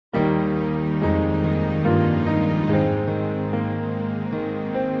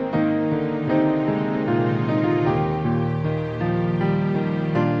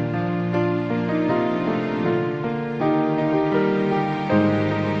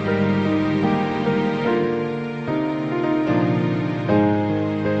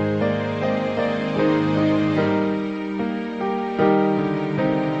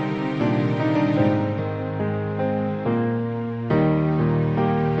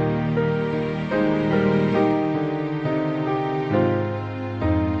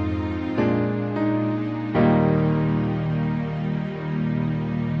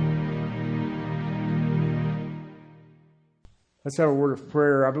Let's have a word of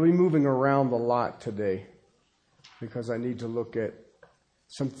prayer. I will be moving around a lot today because I need to look at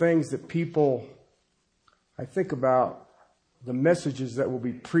some things that people, I think about the messages that will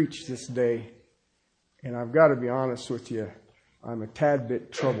be preached this day. And I've got to be honest with you, I'm a tad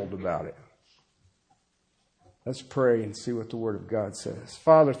bit troubled about it. Let's pray and see what the Word of God says.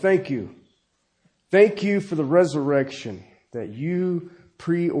 Father, thank you. Thank you for the resurrection, that you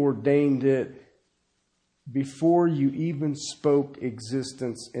preordained it before you even spoke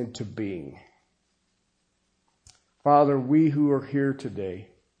existence into being. Father, we who are here today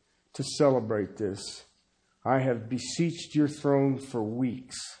to celebrate this, I have beseeched your throne for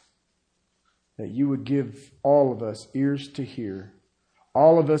weeks that you would give all of us ears to hear,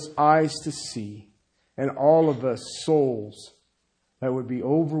 all of us eyes to see, and all of us souls that would be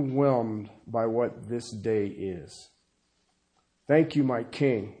overwhelmed by what this day is. Thank you, my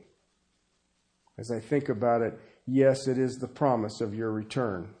King. As I think about it, yes, it is the promise of your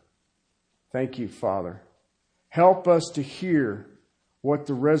return. Thank you, Father. Help us to hear what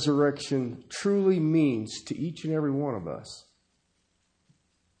the resurrection truly means to each and every one of us.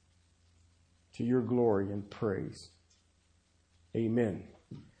 To your glory and praise. Amen.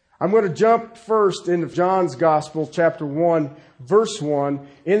 I'm going to jump first into John's Gospel, chapter 1, verse 1.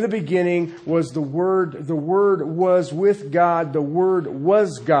 In the beginning was the Word. The Word was with God. The Word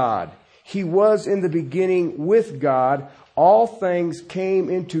was God. He was in the beginning with God. All things came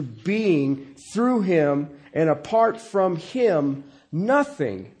into being through Him, and apart from Him,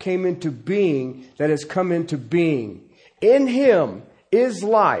 nothing came into being that has come into being. In Him is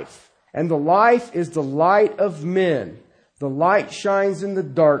life, and the life is the light of men. The light shines in the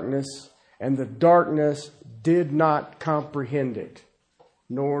darkness, and the darkness did not comprehend it,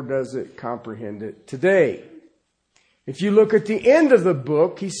 nor does it comprehend it today. If you look at the end of the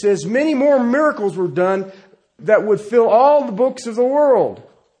book, he says many more miracles were done that would fill all the books of the world.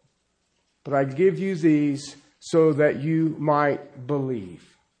 But I give you these so that you might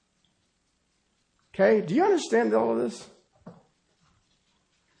believe. Okay, do you understand all of this?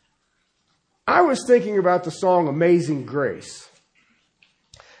 I was thinking about the song Amazing Grace.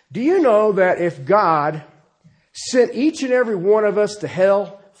 Do you know that if God sent each and every one of us to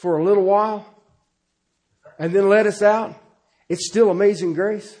hell for a little while and then let us out, it's still amazing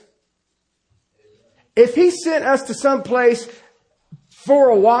grace? If He sent us to some place for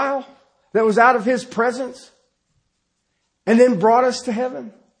a while that was out of His presence and then brought us to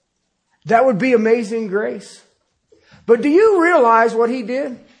heaven, that would be amazing grace. But do you realize what He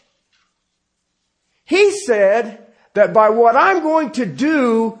did? He said that by what I'm going to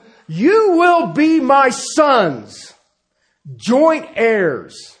do, you will be my sons, joint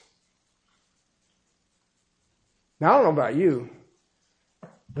heirs. Now, I don't know about you,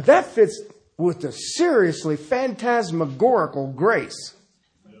 but that fits with the seriously phantasmagorical grace.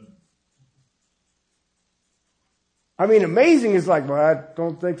 I mean, amazing is like, well, I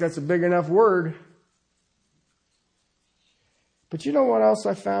don't think that's a big enough word. But you know what else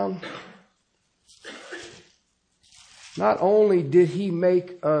I found? Not only did He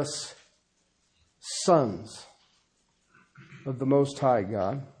make us sons of the Most High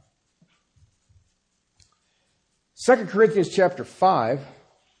God. 2 Corinthians chapter 5,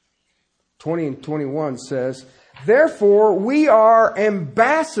 20 and 21 says, therefore we are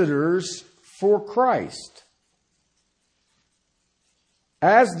ambassadors for Christ,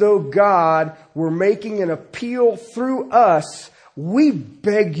 as though God were making an appeal through us. We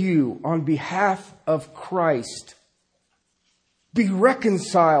beg you on behalf of Christ, be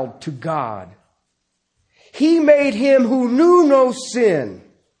reconciled to God. He made Him who knew no sin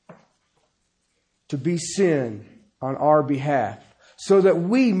to be sin on our behalf, so that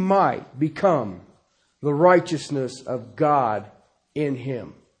we might become the righteousness of God in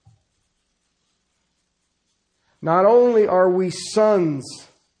Him. Not only are we sons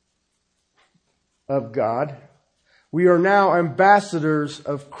of God, we are now ambassadors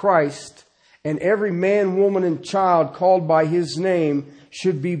of Christ. And every man, woman, and child called by His name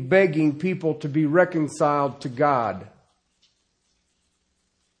should be begging people to be reconciled to God.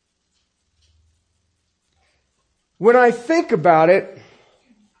 When I think about it,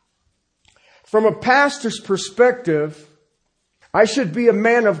 from a pastor's perspective, I should be a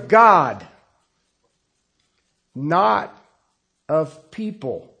man of God, not of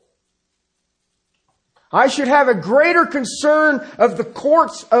people. I should have a greater concern of the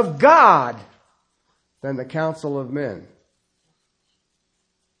courts of God than the counsel of men.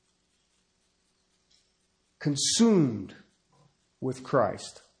 Consumed with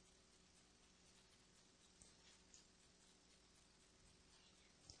Christ.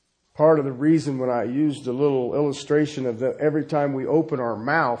 part of the reason when I used a little illustration of that every time we open our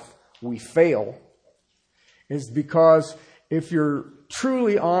mouth, we fail, is because if you're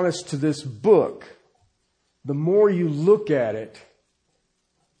truly honest to this book, the more you look at it,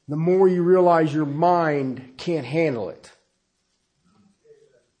 the more you realize your mind can't handle it.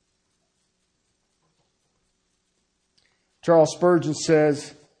 Charles Spurgeon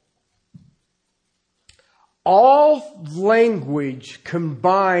says, all language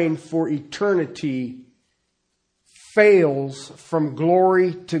combined for eternity fails from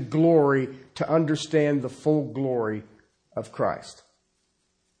glory to glory to understand the full glory of Christ.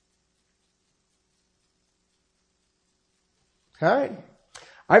 All right.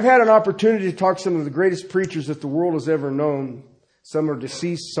 I've had an opportunity to talk to some of the greatest preachers that the world has ever known. Some are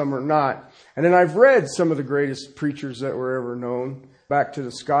deceased, some are not. And then I've read some of the greatest preachers that were ever known, back to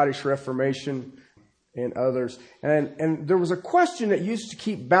the Scottish Reformation and others. And there was a question that used to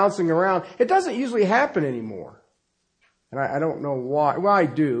keep bouncing around. It doesn't usually happen anymore. And I don't know why. Well, I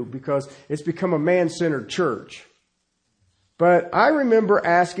do, because it's become a man-centered church. But I remember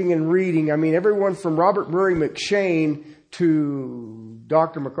asking and reading, everyone from Robert Murray McCheyne to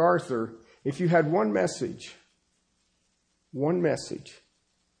Dr. MacArthur, if you had one message,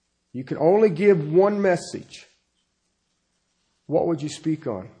 you can only give one message, what would you speak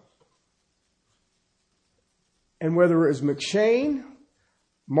on? And whether it was McCheyne,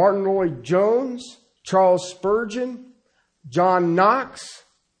 Martin Lloyd-Jones, Charles Spurgeon, John Knox,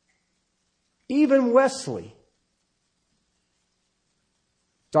 even Wesley,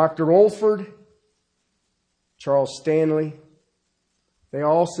 Dr. Olford, Charles Stanley, they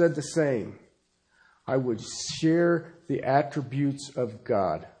all said the same. I would share the attributes of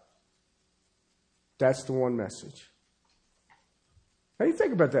God. That's the one message. Now you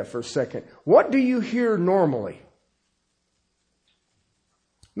think about that for a second. What do you hear normally?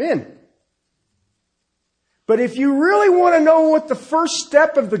 Men. But if you really want to know what the first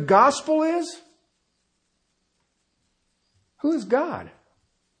step of the gospel is, who is God?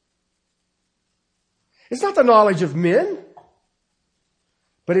 It's not the knowledge of men,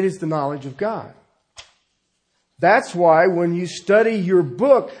 but it is the knowledge of God. That's why when you study your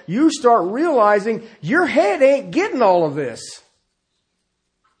book, you start realizing your head ain't getting all of this.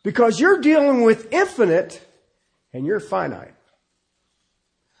 Because you're dealing with infinite and you're finite.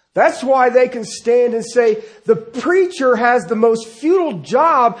 That's why they can stand and say the preacher has the most futile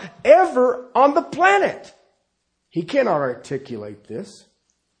job ever on the planet. He cannot articulate this.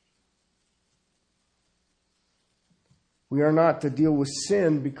 We are not to deal with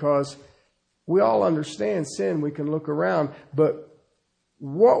sin because we all understand sin. We can look around. But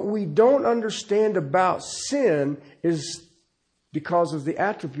what we don't understand about sin is because of the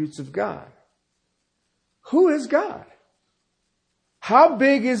attributes of God. Who is God? How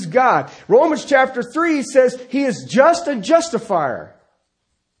big is God? Romans chapter 3 says He is just and justifier.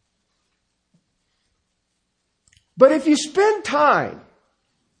 But if you spend time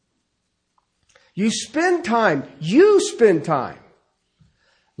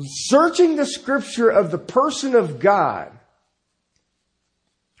searching the Scripture of the person of God,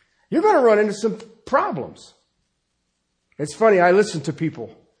 you're going to run into some problems. It's funny, I listen to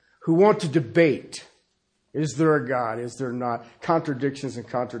people who want to debate. Is there a God? Is there not? Contradictions and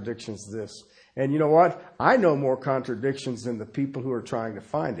contradictions this. And you know what? I know more contradictions than the people who are trying to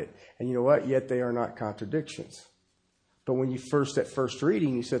find it. And you know what? Yet they are not contradictions. But when you at first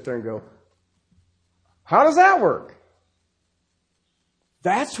reading, you sit there and go, how does that work?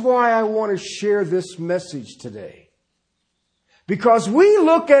 That's why I want to share this message today. Because we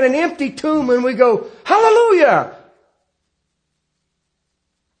look at an empty tomb and we go, hallelujah!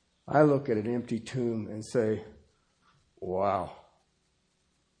 I look at an empty tomb and say, wow.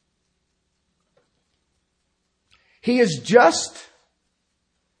 He is just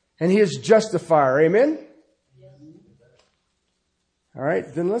and He is justifier. Amen? All right,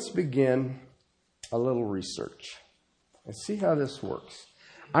 then let's begin a little research and see how this works.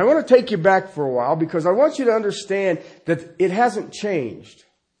 I want to take you back for a while because I want you to understand that it hasn't changed.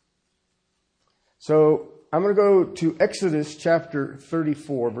 So I'm going to go to Exodus chapter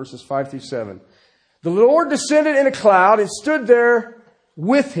 34, verses 5 through 7. The Lord descended in a cloud and stood there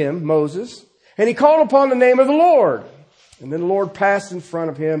with him, Moses, and he called upon the name of the Lord. And then the Lord passed in front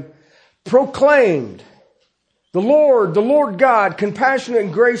of him, proclaimed, the Lord God, compassionate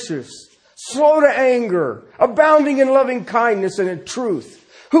and gracious, slow to anger, abounding in loving kindness and in truth,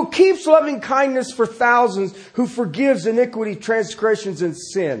 who keeps loving kindness for thousands, who forgives iniquity, transgressions, and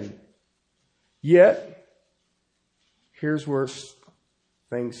sin. Yet, here's where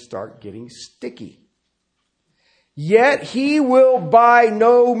things start getting sticky. Yet He will by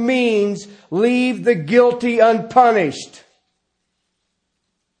no means leave the guilty unpunished,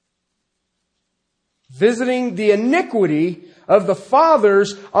 visiting the iniquity of the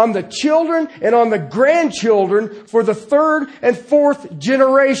fathers on the children and on the grandchildren for the third and fourth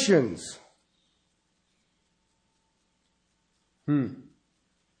generations.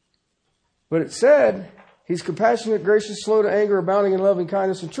 But it said, He's compassionate, gracious, slow to anger, abounding in loving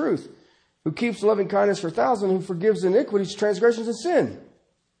kindness and truth, who keeps loving kindness for 1,000, who forgives iniquities, transgressions, and sin.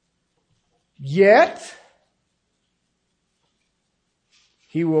 Yet,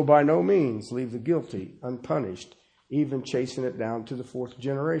 He will by no means leave the guilty unpunished, even chasing it down to the fourth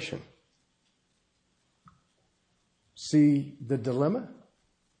generation. See the dilemma?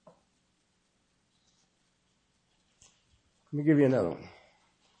 Let me give you another one.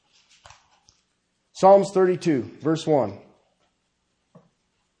 Psalms 32, verse 1.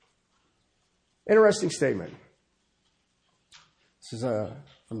 Interesting statement. This is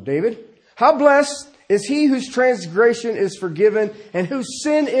from David. How blessed is he whose transgression is forgiven and whose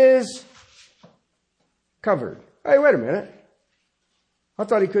sin is covered. Hey, wait a minute. I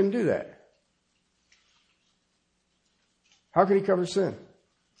thought he couldn't do that. How can he cover sin?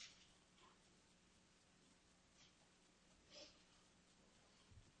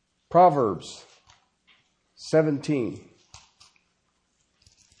 Proverbs 17.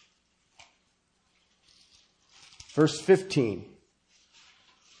 Verse 15.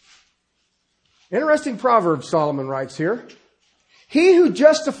 Interesting proverb Solomon writes here. He who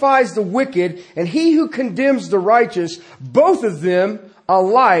justifies the wicked and he who condemns the righteous, both of them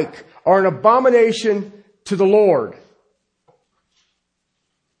alike are an abomination to the Lord.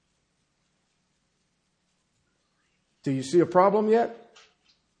 Do you see a problem yet?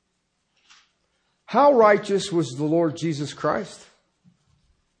 How righteous was the Lord Jesus Christ?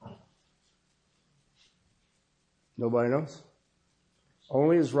 Nobody knows.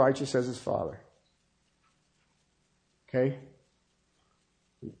 Only as righteous as His Father. Okay?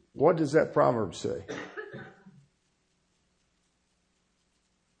 What does that proverb say?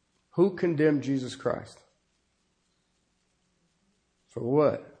 Who condemned Jesus Christ? For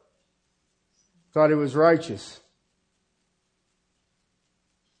what? Thought He was righteous.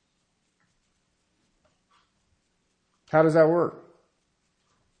 How does that work?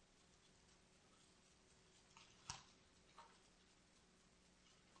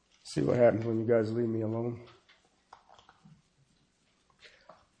 See what happens when you guys leave me alone.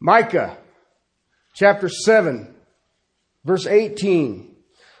 Micah, chapter 7, verse 18.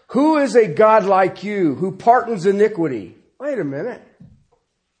 Who is a God like you who pardons iniquity? Wait a minute.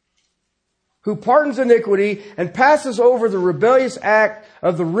 Who pardons iniquity and passes over the rebellious act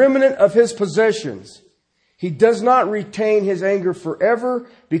of the remnant of His possessions. He does not retain His anger forever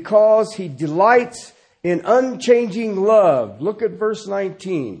because He delights in unchanging love. Look at verse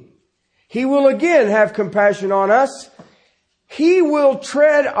 19. He will again have compassion on us. He will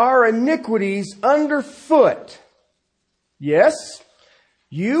tread our iniquities underfoot. Yes,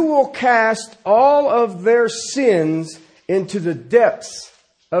 you will cast all of their sins into the depths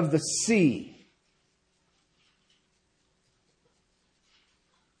of the sea.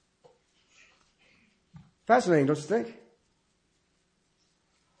 Fascinating, don't you think?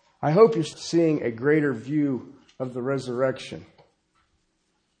 I hope you're seeing a greater view of the resurrection.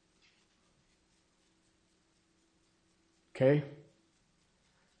 Okay?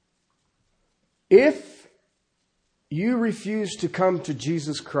 If you refuse to come to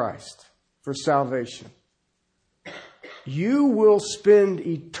Jesus Christ for salvation, you will spend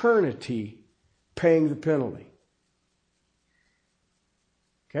eternity paying the penalty.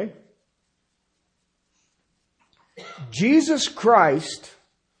 Okay? Jesus Christ,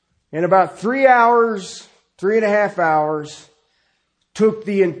 in about 3 hours, 3.5 hours, took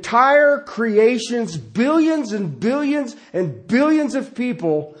the entire creation's billions and billions and billions of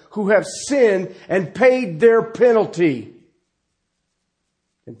people who have sinned and paid their penalty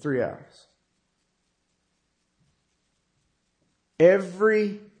in 3 hours.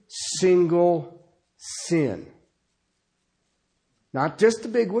 Every single sin. Not just the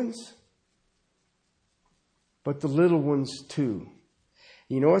big ones, but the little ones too.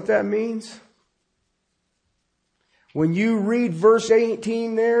 You know what that means? When you read verse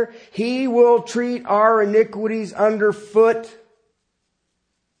 18 there, He will treat our iniquities underfoot.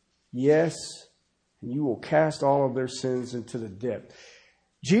 Yes, and you will cast all of their sins into the depth.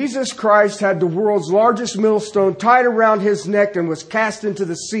 Jesus Christ had the world's largest millstone tied around His neck and was cast into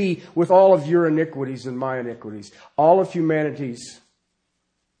the sea with all of your iniquities and my iniquities. All of humanity's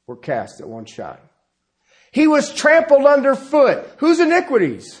were cast at one shot. He was trampled underfoot. Whose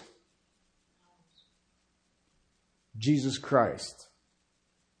iniquities? Jesus Christ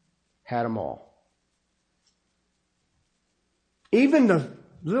had them all. Even the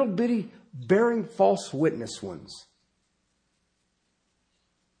little bitty bearing false witness ones.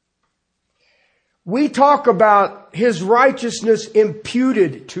 We talk about His righteousness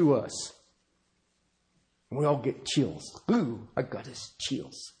imputed to us. We all get chills. Ooh, I got His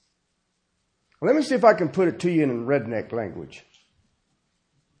chills. Let me see if I can put it to you in redneck language.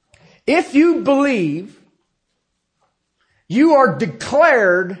 If you believe, you are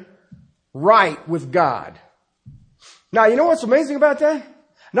declared right with God. Now, you know what's amazing about that?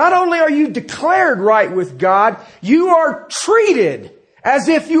 Not only are you declared right with God, you are treated as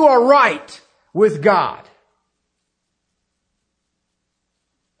if you are right with God.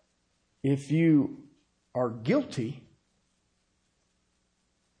 If you are guilty,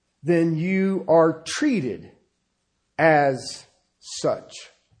 then you are treated as such.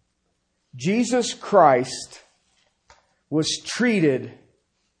 Jesus Christ was treated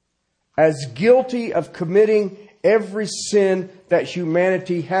as guilty of committing every sin that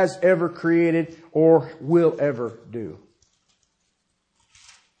humanity has ever created or will ever do.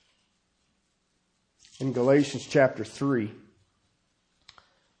 In Galatians chapter 3,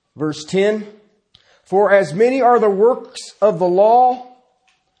 verse 10, for as many are the works of the law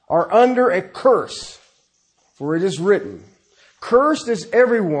are under a curse, for it is written, cursed is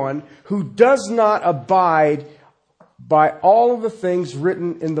everyone who does not abide by all of the things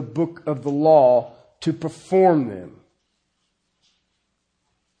written in the book of the law to perform them.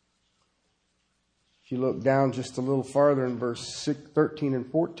 If you look down just a little farther in verse 13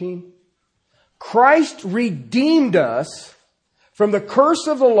 and 14, Christ redeemed us from the curse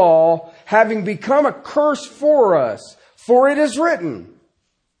of the law, having become a curse for us. For it is written,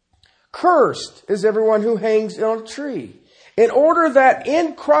 cursed is everyone who hangs on a tree, in order that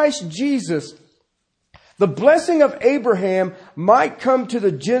in Christ Jesus the blessing of Abraham might come to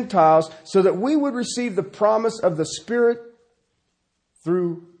the Gentiles, so that we would receive the promise of the Spirit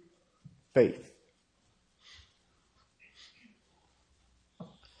through faith.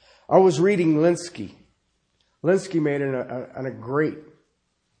 I was reading Linsky. Linsky made a great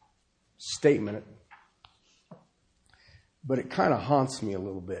statement, but it kind of haunts me a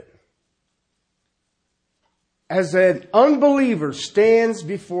little bit. As an unbeliever stands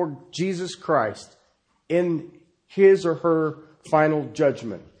before Jesus Christ in his or her final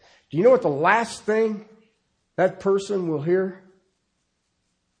judgment, do you know what the last thing that person will hear?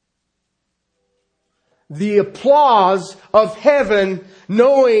 The applause of heaven,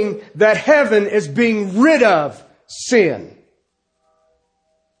 knowing that heaven is being rid of sin.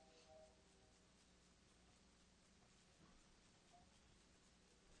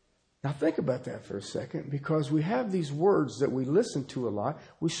 Now think about that for a second, because we have these words that we listen to a lot,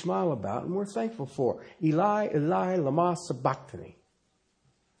 we smile about, and we're thankful for. Eli, Eli, lama sabachthani.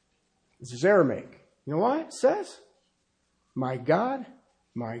 This is Aramaic. You know why it says? My God,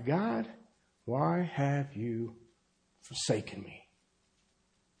 why have you forsaken me?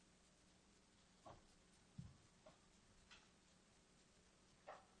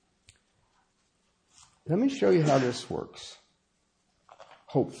 Let me show you how this works.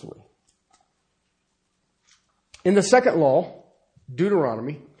 Hopefully. In the second law,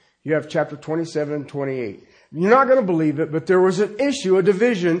 Deuteronomy, you have chapter 27 and 28. You're not going to believe it, but there was an issue, a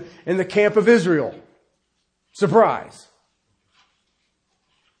division in the camp of Israel. Surprise.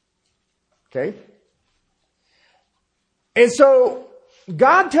 Okay? And so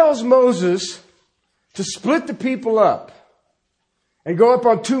God tells Moses to split the people up and go up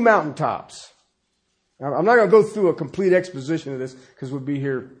on two mountaintops. Now, I'm not going to go through a complete exposition of this because we'll be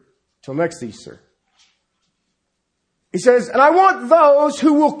here till next Easter. He says, and I want those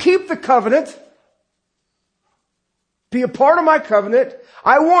who will keep the covenant, be a part of my covenant.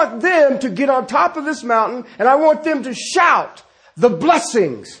 I want them to get on top of this mountain, and I want them to shout the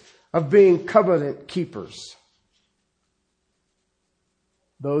blessings of being covenant keepers.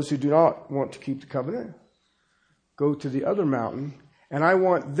 Those who do not want to keep the covenant, go to the other mountain, and I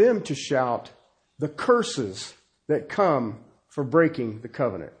want them to shout the curses that come for breaking the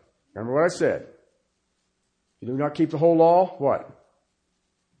covenant. Remember what I said? You do not keep the whole law, what?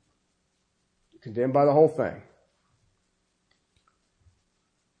 You're condemned by the whole thing.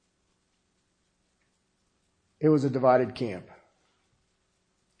 It was a divided camp.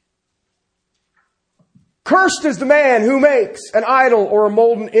 Cursed is the man who makes an idol or a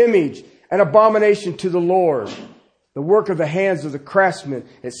molten image, an abomination to the Lord. The work of the hands of the craftsman,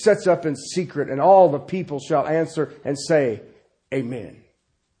 it sets up in secret, and all the people shall answer and say, Amen.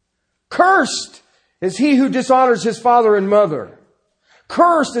 Cursed is he who dishonors his father and mother.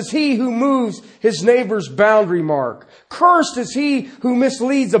 Cursed is he who moves his neighbor's boundary mark. Cursed is he who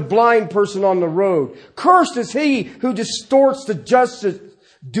misleads a blind person on the road. Cursed is he who distorts the justice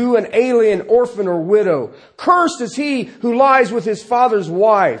due an alien, orphan, or widow. Cursed is he who lies with his father's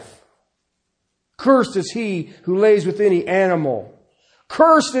wife. Cursed is he who lays with any animal.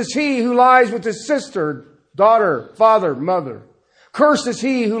 Cursed is he who lies with his sister, daughter, father, mother. Cursed is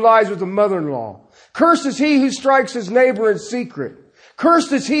he who lies with a mother-in-law. Cursed is he who strikes his neighbor in secret.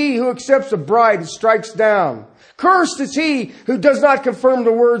 Cursed is he who accepts a bride and strikes down. Cursed is he who does not confirm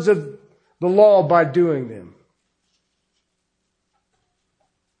the words of the law by doing them.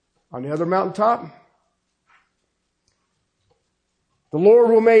 On the other mountaintop, the Lord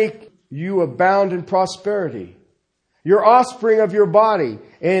will make you abound in prosperity, your offspring of your body,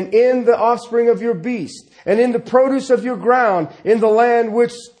 and in the offspring of your beast, and in the produce of your ground, in the land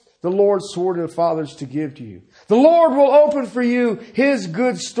which the Lord swore to the fathers to give to you. The Lord will open for you His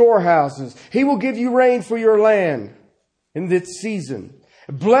good storehouses. He will give you rain for your land in this season.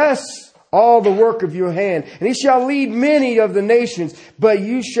 Bless all the work of your hand, and He shall lead many of the nations, but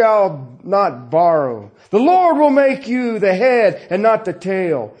you shall not borrow. The Lord will make you the head and not the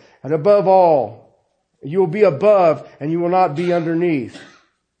tail. And above all, you will be above and you will not be underneath.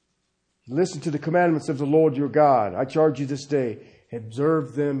 Listen to the commandments of the Lord your God. I charge you this day.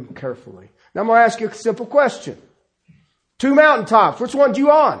 Observe them carefully. Now I'm going to ask you a simple question. 2 mountaintops. Which one are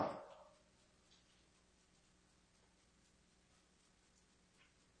you on?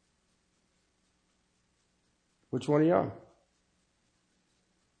 Which one are you on?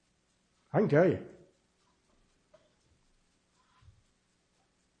 I can tell you.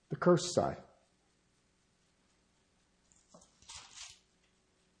 The cursed side.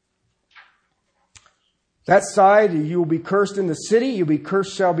 That side, you will be cursed in the city. You'll be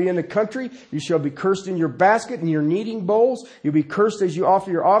cursed shall be in the country. You shall be cursed in your basket and your kneading bowls. You'll be cursed as you offer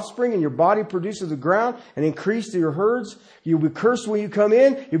your offspring, and your body produces the ground and increase to your herds. You'll be cursed when you come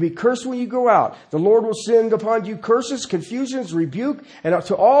in. You'll be cursed when you go out. The Lord will send upon you curses, confusions, rebuke, and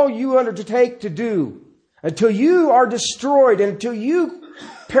to all you undertake to do, until you are destroyed and until you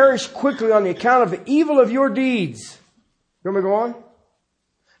perish quickly on the account of the evil of your deeds. You want me to go on?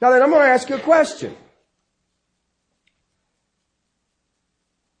 Now then, I'm going to ask you a question.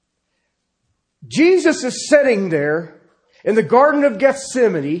 Jesus is sitting there in the Garden of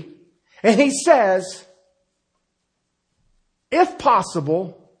Gethsemane, and He says, if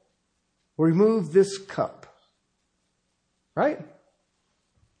possible, remove this cup. Right?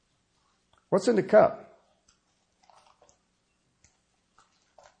 What's in the cup?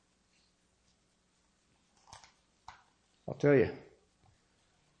 I'll tell you.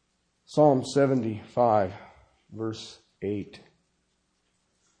 Psalm 75, verse 8.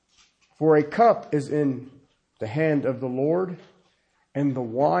 For a cup is in the hand of the Lord, and the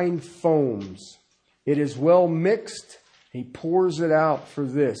wine foams. It is well mixed. He pours it out for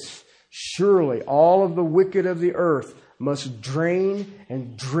this. Surely all of the wicked of the earth must drain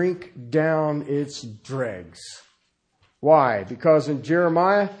and drink down its dregs. Why? Because in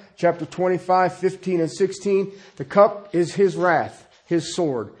Jeremiah chapter 25, 15 and 16, the cup is His wrath, His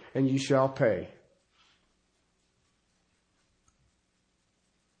sword, and you shall pay.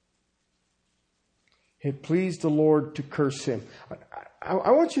 It pleased the Lord to curse him. I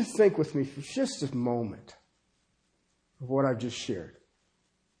want you to think with me for just a moment of what I've just shared.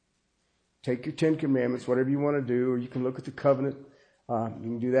 Take your 10 commandments, whatever you want to do, or you can look at the covenant. You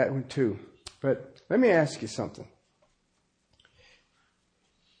can do that one too. But let me ask you something.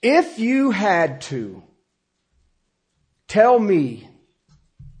 If you had to tell me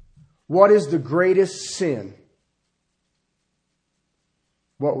what is the greatest sin,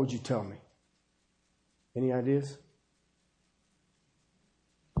 what would you tell me? Any ideas?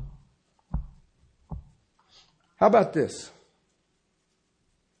 How about this?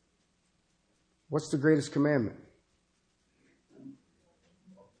 What's the greatest commandment?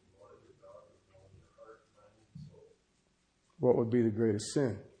 What would be the greatest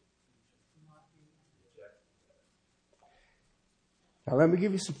sin? Now let me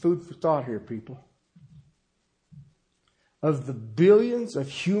give you some food for thought here, people. Of the billions of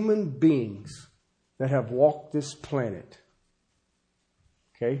human beings that have walked this planet.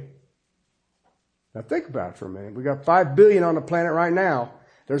 Okay? Now think about it for a minute. We got 5 billion on the planet right now.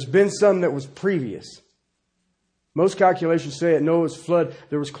 There's been some that was previous. Most calculations say at Noah's flood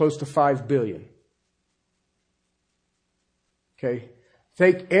there was close to 5 billion. Okay?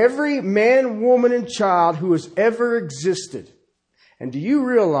 Take every man, woman, and child who has ever existed. And do you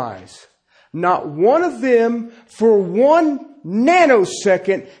realize not one of them for 1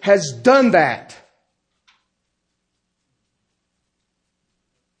 nanosecond has done that?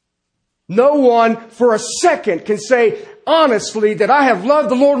 No one for a second can say honestly that I have loved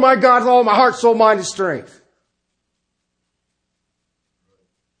the Lord my God with all my heart, soul, mind, and strength.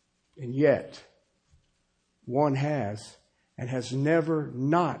 And yet, one has and has never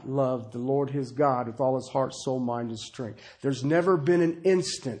not loved the Lord his God with all his heart, soul, mind, and strength. There's never been an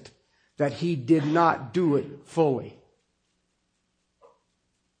instant that he did not do it fully.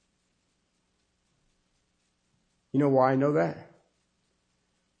 You know why I know that?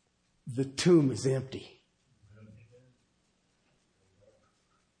 The tomb is empty.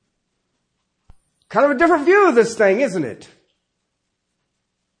 Kind of a different view of this thing, isn't it?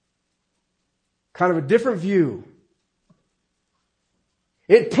 Kind of a different view.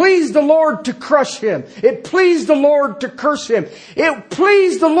 It pleased the Lord to crush him. It pleased the Lord to curse him. It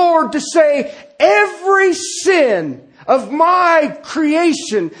pleased the Lord to say, every sin of my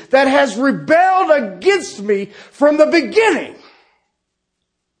creation that has rebelled against me from the beginning,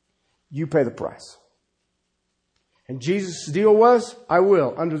 you pay the price. And Jesus' deal was, I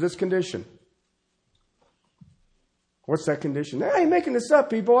will, under this condition. What's that condition? I ain't making this up,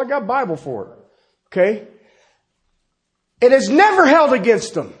 people. I got Bible for it. Okay? It is never held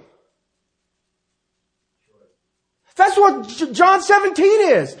against them. That's what John 17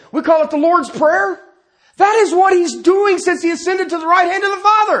 is. We call it the Lord's Prayer. That is what he's doing since he ascended to the right hand of the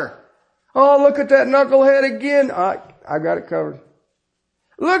Father. Oh, look at that knucklehead again. I got it covered.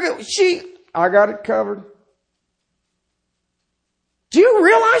 Look at I got it covered. Do you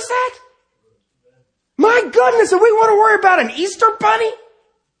realize that? My goodness, and we want to worry about an Easter bunny?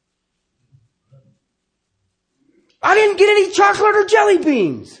 I didn't get any chocolate or jelly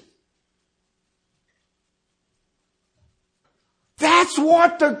beans. That's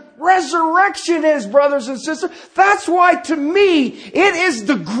what the resurrection is, brothers and sisters. That's why, to me, it is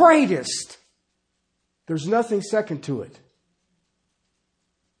the greatest. There's nothing second to it.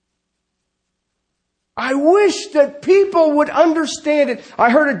 I wish that people would understand it. I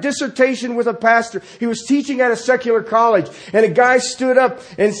heard a dissertation with a pastor. He was teaching at a secular college, and a guy stood up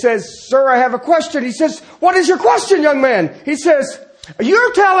and says, "Sir, I have a question." He says, "What is your question, young man?" He says,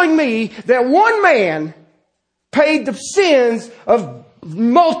 "You're telling me that one man paid the sins of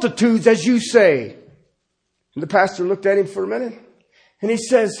multitudes, as you say." And the pastor looked at him for a minute, and he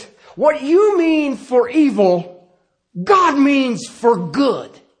says, "What you mean for evil, God means for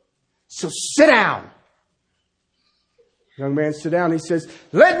good. So sit down." Young man sit down. He says,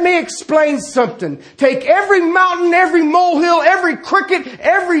 "Let me explain something. Take every mountain, every molehill, every cricket,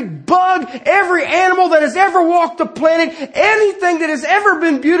 every bug, every animal that has ever walked the planet, anything that has ever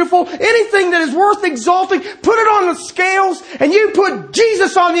been beautiful, anything that is worth exalting, put it on the scales, and you put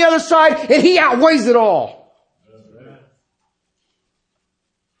Jesus on the other side, and he outweighs it all."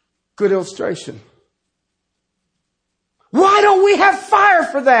 Good illustration. Why don't we have fire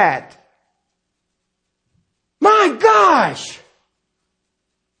for that? My gosh!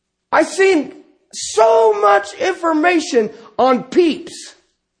 I've seen so much information on Peeps.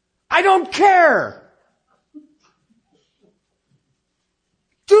 I don't care.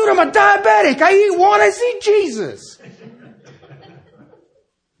 Dude, I'm a diabetic. I eat one, I see Jesus.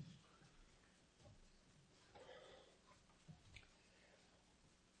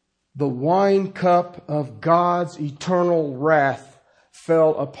 The wine cup of God's eternal wrath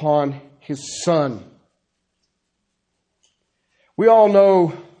fell upon his Son. We all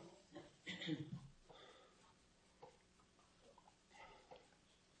know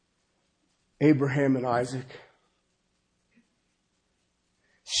Abraham and Isaac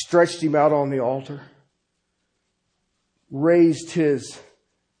stretched him out on the altar, raised his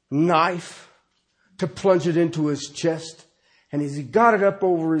knife to plunge it into his chest, and as he got it up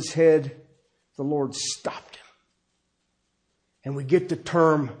over his head, the Lord stopped him. And we get the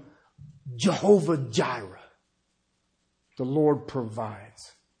term Jehovah Jireh. The Lord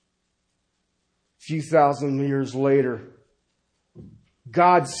provides. A few thousand years later,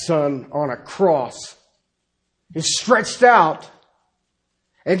 God's Son on a cross is stretched out,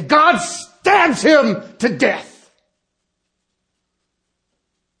 and God stabs him to death.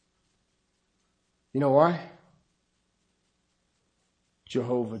 You know why?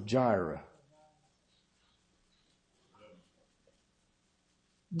 Jehovah Jireh.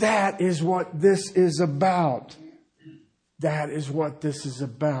 That is what this is about. That is what this is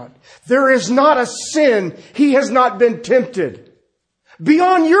about. There is not a sin he has not been tempted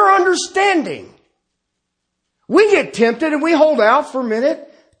beyond your understanding. We get tempted and we hold out for a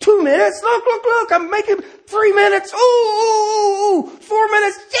minute, 2 minutes. Look, I'm making 3 minutes. Ooh, 4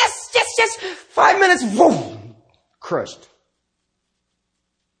 minutes. Yes. 5 minutes. Whoa, crushed.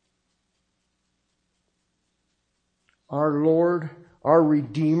 Our Lord our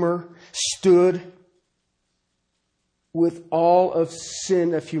Redeemer, stood with all of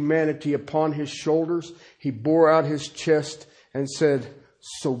sin of humanity upon His shoulders. He bore out His chest and said,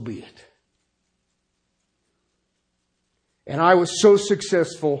 so be it. And I was so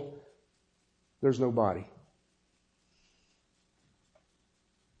successful, there's no body.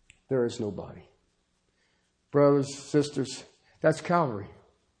 There is no body. Brothers, sisters, that's Calvary.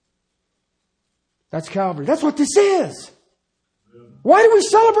 That's Calvary. That's what this is. Why do we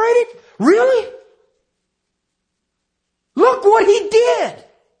celebrate it? Really? Look what He did.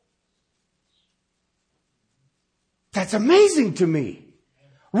 That's amazing to me.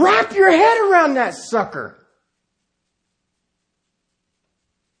 Wrap your head around that sucker.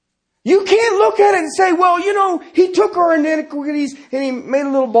 You can't look at it and say, well, you know, He took our iniquities and He made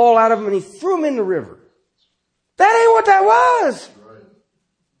a little ball out of them and He threw them in the river. That ain't what that was.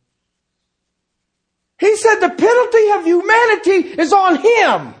 He said the penalty of humanity is on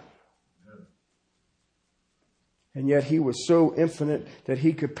Him. And yet He was so infinite that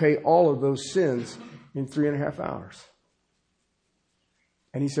He could pay all of those sins in 3.5 hours.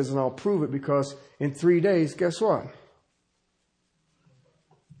 And He says, and I'll prove it because in 3 days, guess what?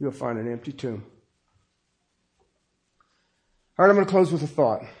 You'll find an empty tomb. All right, I'm going to close with a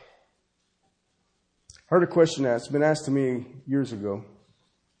thought. I heard a question asked. It's been asked to me years ago.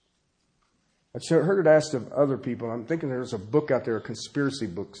 I've heard it asked of other people. I'm thinking there's a book out there, a conspiracy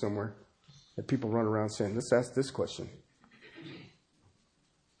book somewhere, that people run around saying, let's ask this question.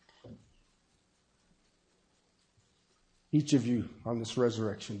 Each of you on this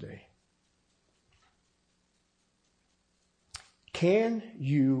resurrection day, can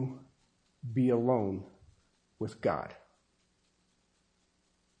you be alone with God?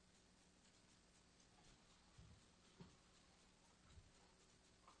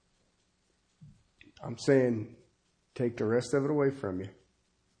 I'm saying, take the rest of it away from you.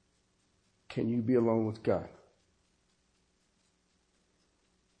 Can you be alone with God?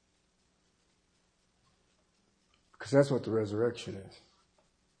 Because that's what the resurrection is.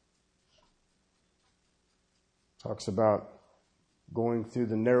 Talks about going through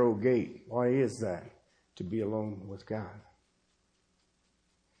the narrow gate. Why is that? To be alone with God.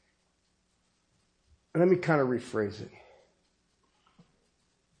 Let me kind of rephrase it.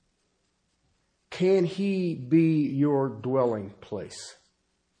 Can He be your dwelling place?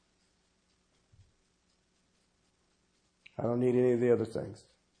 I don't need any of the other things.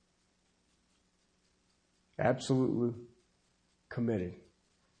 Absolutely committed.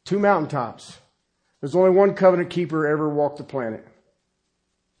 2 mountaintops. There's only one covenant keeper ever walked the planet.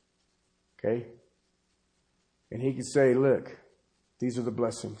 Okay? And He could say, look, these are the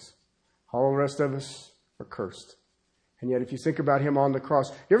blessings. All the rest of us are cursed. And yet if you think about Him on the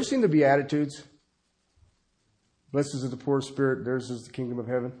cross, you ever seen the Beatitudes? Blessed is the poor in spirit, theirs is the kingdom of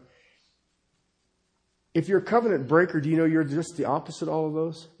heaven. If you're a covenant breaker, do you know you're just the opposite of all of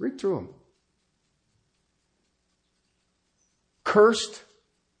those? Read through them. Cursed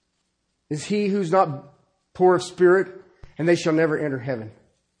is he who's not poor of spirit, and they shall never enter heaven.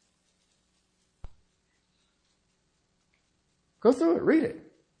 Go through it, read it.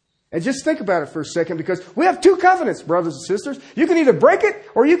 And just think about it for a second, because we have 2 covenants, brothers and sisters. You can either break it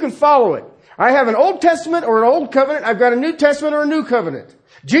or you can follow it. I have an Old Testament or an Old Covenant. I've got a New Testament or a New Covenant.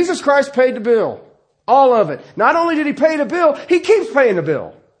 Jesus Christ paid the bill. All of it. Not only did He pay the bill, He keeps paying the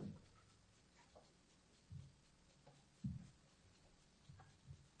bill.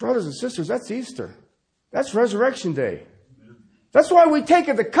 Brothers and sisters, that's Easter. That's Resurrection Day. That's why we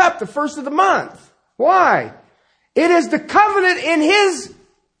take the cup the first of the month. Why? It is the covenant in His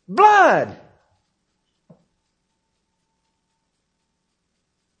blood.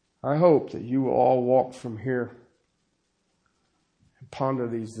 I hope that you will all walk from here and ponder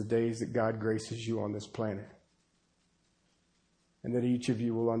these the days that God graces you on this planet. And that each of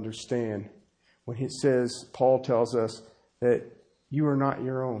you will understand when it says, Paul tells us that you are not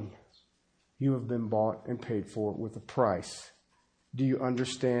your own. You have been bought and paid for with a price. Do you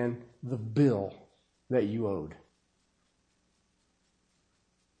understand the bill that you owed?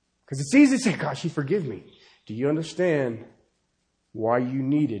 Because it's easy to say, gosh, He forgive me. Do you understand why you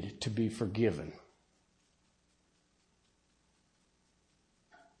needed to be forgiven?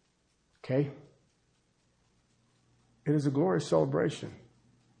 Okay? It is a glorious celebration.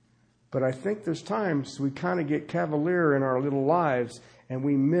 But I think there's times we kind of get cavalier in our little lives and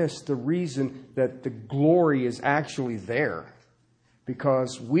we miss the reason that the glory is actually there.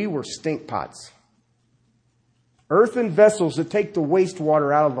 Because we were stink pots. Earthen vessels that take the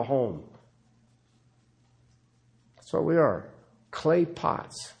wastewater out of the home. That's what we are. Clay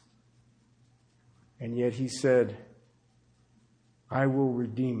pots. And yet He said, I will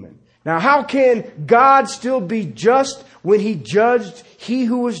redeem it. Now, how can God still be just when He judged he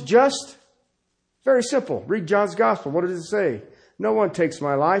who was just? Very simple. Read John's Gospel. What does it say? No one takes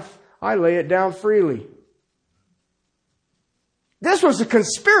my life. I lay it down freely. This was a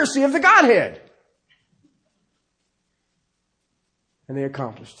conspiracy of the Godhead. And they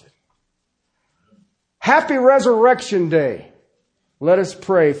accomplished it. Happy Resurrection Day. Let us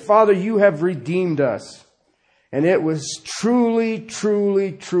pray. Father, you have redeemed us. And it was truly,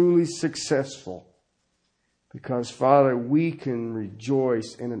 truly, truly successful. Because, Father, we can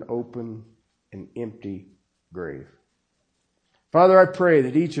rejoice in an open and empty grave. Father, I pray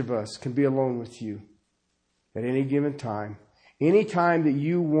that each of us can be alone with you at any given time. Any time that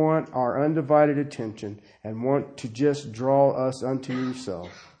you want our undivided attention and want to just draw us unto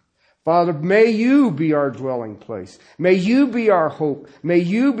yourself. Father, may you be our dwelling place. May you be our hope. May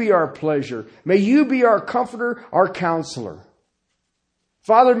you be our pleasure. May you be our comforter, our counselor.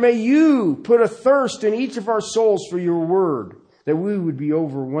 Father, may you put a thirst in each of our souls for your word, that we would be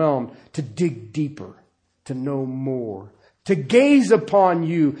overwhelmed to dig deeper, to know more, to gaze upon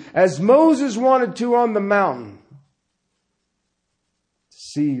you as Moses wanted to on the mountain. To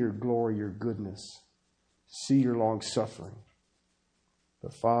see your glory, your goodness, to see your long suffering.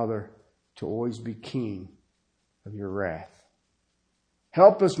 But Father, to always be keen of your wrath.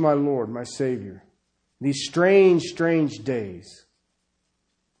 Help us, my Lord, my Savior, these strange, strange days.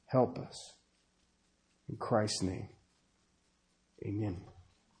 Help us. In Christ's name, amen.